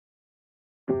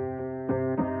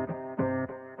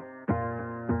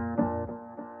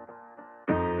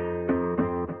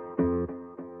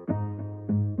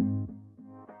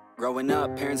Growing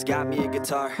up, parents got me a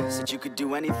guitar. Said you could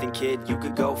do anything, kid, you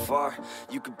could go far.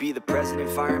 You could be the president,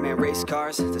 fireman, race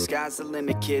cars. The sky's the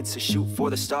limit, kid, so shoot for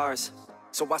the stars.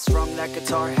 So I strummed that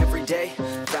guitar every day.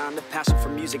 Found a passion for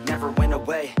music, never went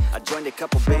away. I joined a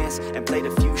couple bands and played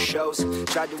a few shows.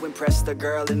 Tried to impress the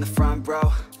girl in the front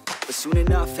row. But soon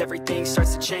enough, everything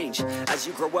starts to change. As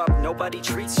you grow up, nobody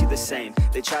treats you the same.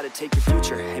 They try to take your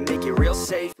future and make it real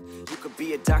safe. You could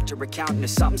be a doctor, accountant, or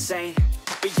something sane.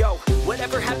 But yo,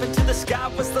 whatever happened to the sky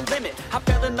was the limit. I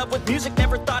fell in love with music,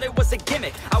 never thought it was a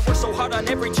gimmick. I worked so hard on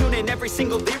every tune and every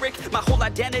single lyric. My whole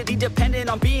identity depended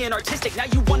on being artistic. Now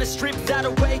you wanna strip that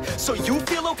away, so you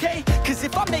feel okay? Cause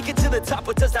if I make it to the top,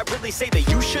 what does that really say? That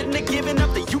you shouldn't have given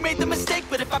up, that you made the mistake?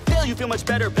 But if I fail, you feel much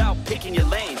better about picking your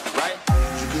lane, right?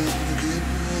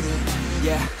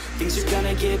 Yeah, things are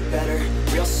gonna get better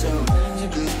real soon.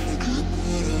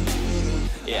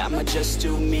 Yeah, I'ma just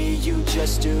do me, you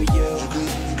just do you.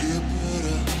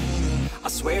 I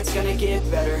swear it's gonna get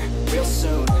better real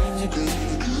soon.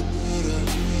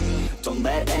 Don't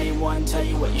let anyone tell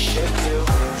you what you should do.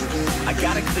 I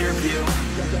got a clear view,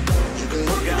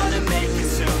 we're gonna make it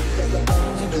soon.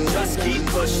 Just keep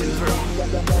pushing through.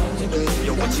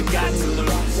 You're what you got to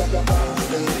lose.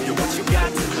 You're what you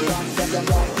got to lose.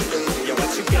 You're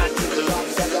what you got to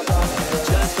lose.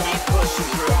 Just keep pushing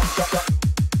through.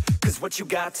 Cause what you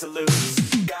got to lose.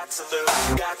 Got to lose.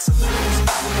 Got to lose.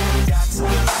 Got to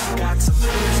lose. Got to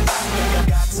lose.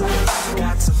 Got to lose.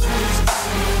 Got to lose.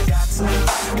 Got to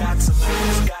lose. Got to lose.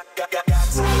 Got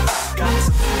to lose. Got to lose. Got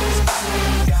to lose.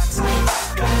 Got to lose.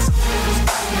 Got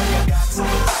to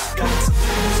lose. Got to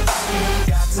lose.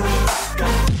 Got to lose.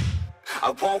 I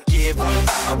won't give up,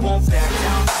 I won't back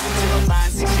down till the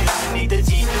line sinks in underneath the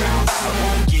deep ground. I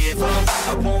won't give up,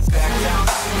 I won't back down.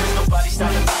 There's nobody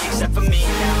stopping me except for me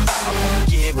now. I won't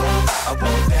give up, I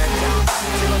won't back down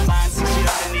till the line sinks in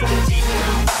underneath the deep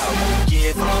ground. I won't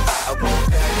give up, I won't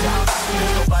back down.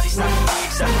 There's nobody stopping me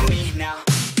except for me now.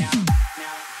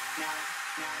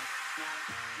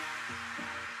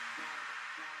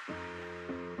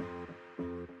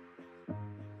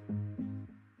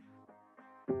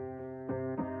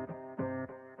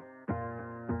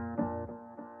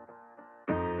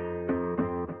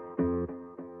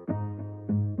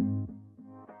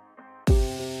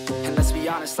 Let's be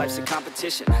honest, life's a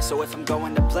competition. So if I'm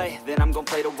going to play, then I'm gonna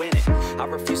play to win it. I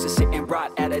refuse to sit and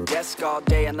rot at a desk all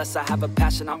day unless I have a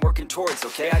passion I'm working towards,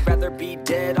 okay? I'd rather be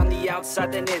dead on the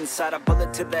outside than inside. A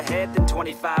bullet to the head than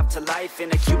 25 to life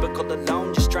in a cubicle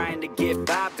alone, just trying to get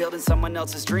by, building someone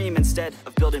else's dream instead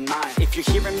of building mine. If you're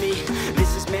hearing me,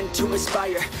 this is meant to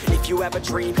inspire. If you have a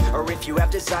dream or if you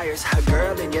have desires, a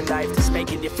girl in your life that's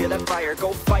making you feel that fire,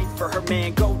 go fight for her,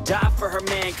 man, go die for her,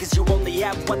 man. Cause you only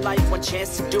have one life, one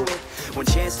chance to do it, one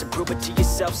chance to prove it to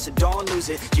yourself, so don't lose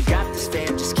it. You got this,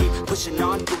 fam, just keep pushing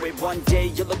on through it. One day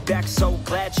you'll look back so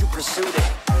glad you pursued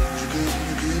it.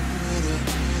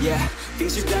 Yeah,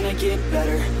 things are gonna get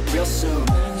better real soon.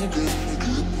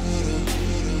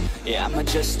 Yeah, I'ma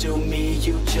just do me,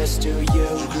 you just do you.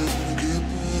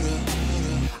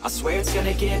 I swear it's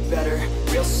gonna get better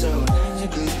real soon.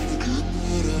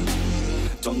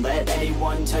 Don't let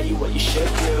anyone tell you what you should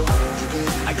do.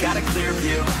 I got a clear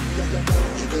view,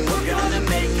 we're gonna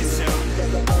make it soon.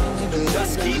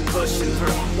 Just keep pushing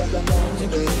through.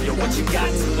 You're what you got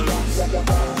to lose.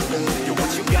 You're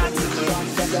what you got to lose.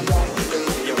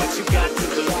 You're what you got to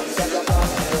lose.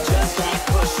 Just keep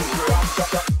pushing through.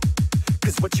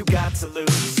 Cause what you got to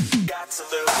lose. Got to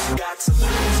lose. Got to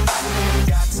lose.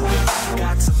 Got to lose.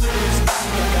 Got to lose.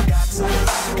 Got to lose.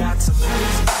 Got to lose.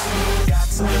 Got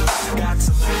to lose. Got to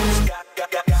lose. Got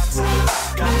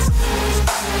to lose. Got to lose.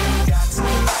 Got to lose. Got to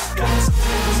lose. Got to lose.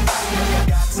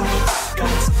 Got to lose.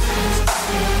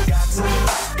 Got to lose.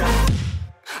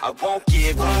 I won't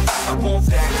give up, I won't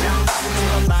back down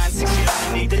till the line sinks in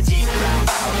underneath the deep ground.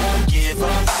 I won't give up,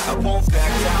 I won't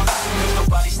back down. There's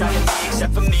nobody stopping me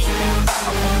except for me now.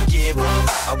 I won't give up,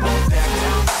 I won't back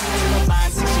down till the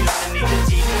line sinks in underneath the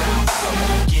deep ground. I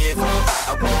won't give up,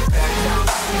 I won't back down.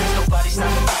 There's nobody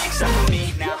stopping me except for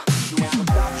me now. You ain't gonna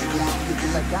stop me now,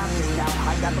 because I got this now.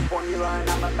 I got the formula and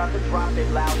I'm about to drop it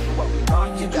loud. So what we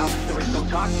talking about? There is no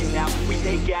talking now. We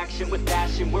take action with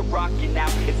passion, we're rocking now.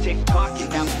 It's tick-tocking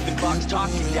now, the clock's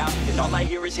talking down. And all I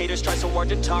hear is haters try so hard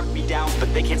to talk me down,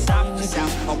 but they can't stop the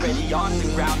sound, already on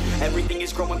the ground. Everything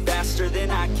is growing faster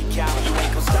than I can count. You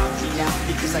ain't gonna stop me now,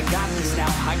 because I got this now.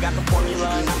 I got the formula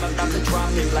and I'm about to drop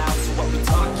it loud. So what we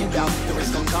talking about? There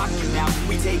is no talking now.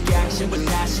 We take action with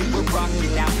passion, we're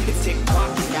rocking now. It's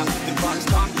tick-tocking now, the clock's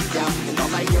talking